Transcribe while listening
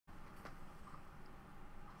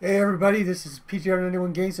Hey everybody, this is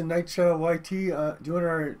PGR91 Games and Night Shadow YT doing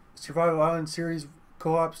our Survival Island series,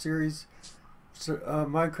 co-op series,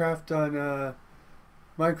 Minecraft on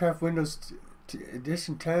Minecraft Windows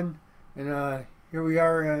Edition 10, and here we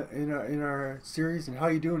are in our series. And how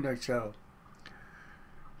you doing, Night Shadow?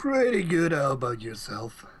 Pretty good. How about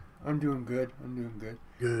yourself? I'm doing good. I'm doing good.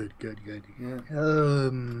 Good, good, good. Yeah,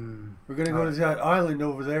 we're gonna All go to right. that island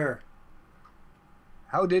over there.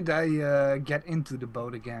 How did I get into the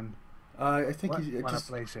boat again? I think What? you Wanna just,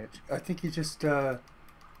 place it? I think you just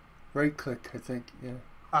right click. I think, yeah,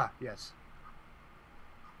 Ah, yes.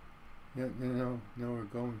 yeah. No, no, we're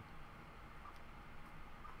going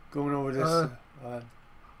over this. Uh,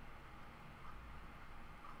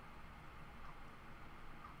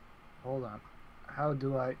 Hold on. How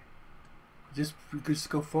do I? Just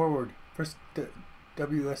go forward. Press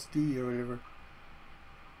WSD or whatever.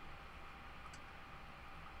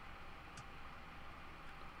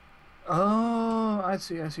 Oh, I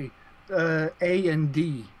see. I see. A and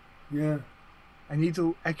D. Yeah, I need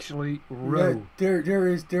to actually yeah. row. There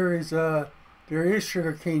is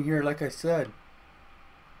sugar cane here, like I said.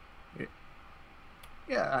 Y-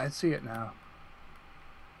 Yeah, I see it now.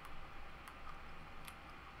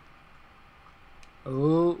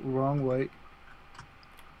 Oh, wrong way.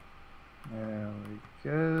 There we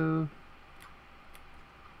go.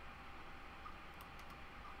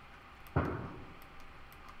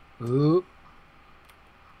 Oh,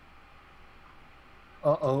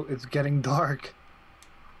 uh-oh, it's getting dark.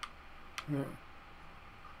 Yeah.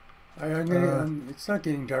 I'm gonna. Uh, It's not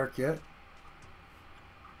getting dark yet.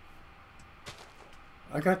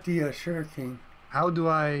 I got the sugar cane. how do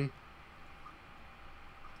I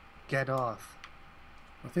get off?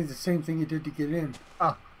 I think the same thing you did to get in.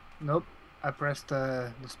 Ah, nope. I pressed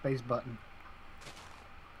the space button.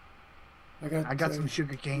 I got. I got some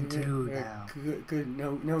sugar cane Yeah, too yeah, now. good. Good.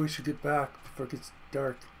 No, we should get back before it gets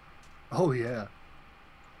dark. Oh yeah.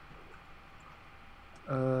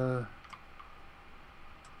 Uh.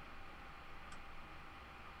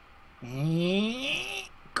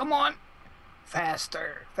 Come on!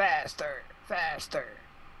 Faster, faster, faster.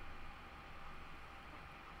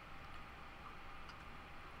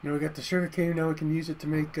 Now we got the sugar cane. Now we can use it to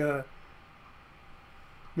make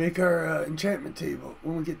our enchantment table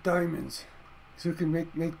when we get diamonds. So we can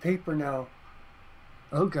make paper now.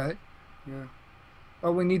 Okay. Yeah.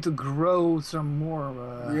 Well, we need to grow some more.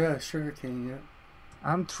 Yeah, sugar cane, yeah.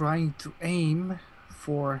 I'm trying to aim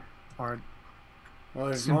for our Oh,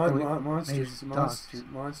 there's simply monsters, made ducks.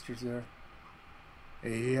 monsters there.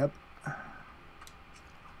 Yep. Ay,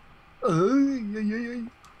 ay, ay, ay.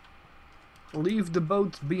 Leave the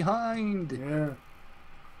boat behind. Yeah,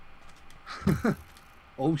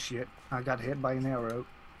 Oh shit, I got hit by an arrow.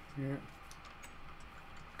 yeah.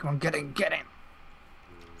 Come on, get in, get in.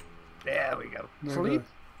 There we go. There it Sleep? goes.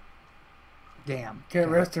 Damn. Can't damn.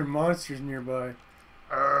 rest. There are monsters nearby.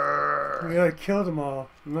 We gotta kill them all.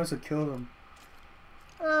 We must have killed them.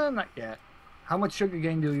 Not yet. How much sugar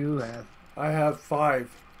cane do you have? I have 5.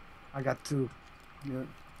 I got 2. Yeah.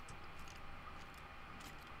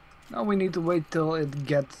 Now we need to wait till it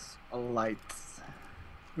gets light.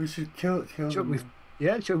 We should kill Should we? them.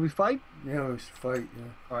 Yeah, should we fight? Yeah, we should fight. Yeah.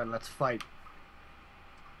 Alright, let's fight.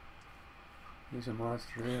 There's a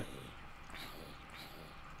monster there.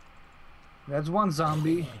 That's one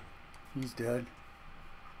zombie. He's dead.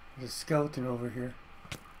 There's a skeleton over here.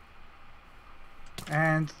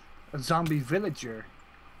 And a zombie villager.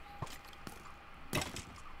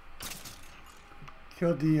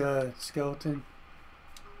 Killed the skeleton.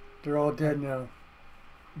 They're all dead now.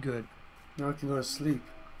 Good. Now I can go to sleep.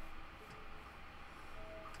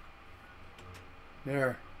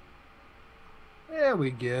 There. There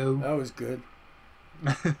we go. That was good.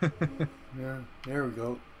 Yeah, there we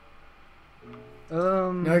go.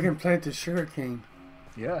 Now I can plant the sugar cane.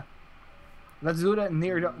 Yeah. Let's do that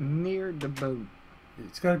near the boat.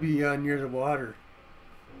 It's got to be near the water.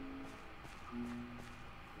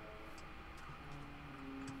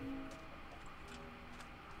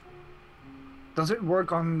 Does it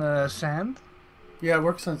work on sand? Yeah, it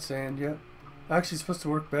works on sand, yeah. Actually, it's supposed to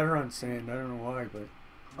work better on sand. I don't know why, but...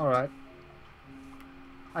 Alright.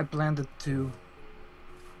 I planted 2.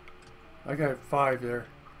 I got 5 there.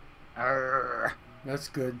 Arrgh. That's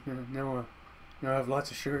good. Now I have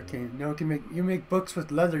lots of sugar cane. Now you make books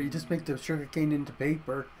with leather. You just make the sugar cane into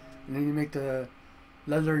paper, and then you make the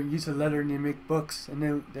leather. Use the leather, and you make books. And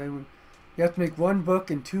then you have to make 1 book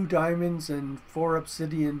and 2 diamonds and 4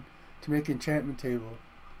 obsidian to make enchantment table.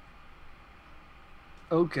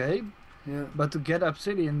 Okay, Yeah. but to get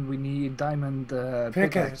obsidian we need diamond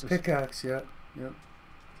Pickaxe. pickaxes. Pickaxe. Yeah. Yeah.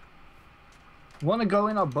 Want to go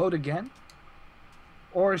in our boat again?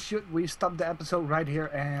 Or should we stop the episode right here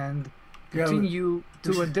and continue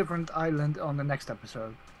to a different island on the next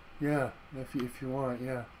episode? Yeah, if you want,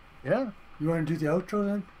 yeah. Yeah? You want to do the outro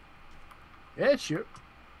then? Yeah, sure.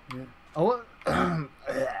 Yeah. Oh,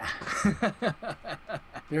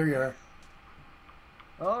 There you are.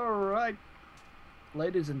 Alright.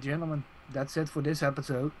 Ladies and gentlemen, that's it for this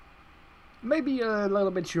episode. Maybe a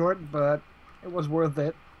little bit short, but it was worth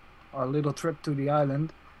it. Our little trip to the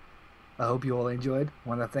island. I hope you all enjoyed.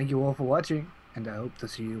 Want to thank you all for watching, and I hope to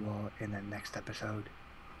see you all in the next episode.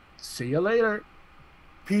 See you later.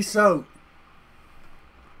 Peace out.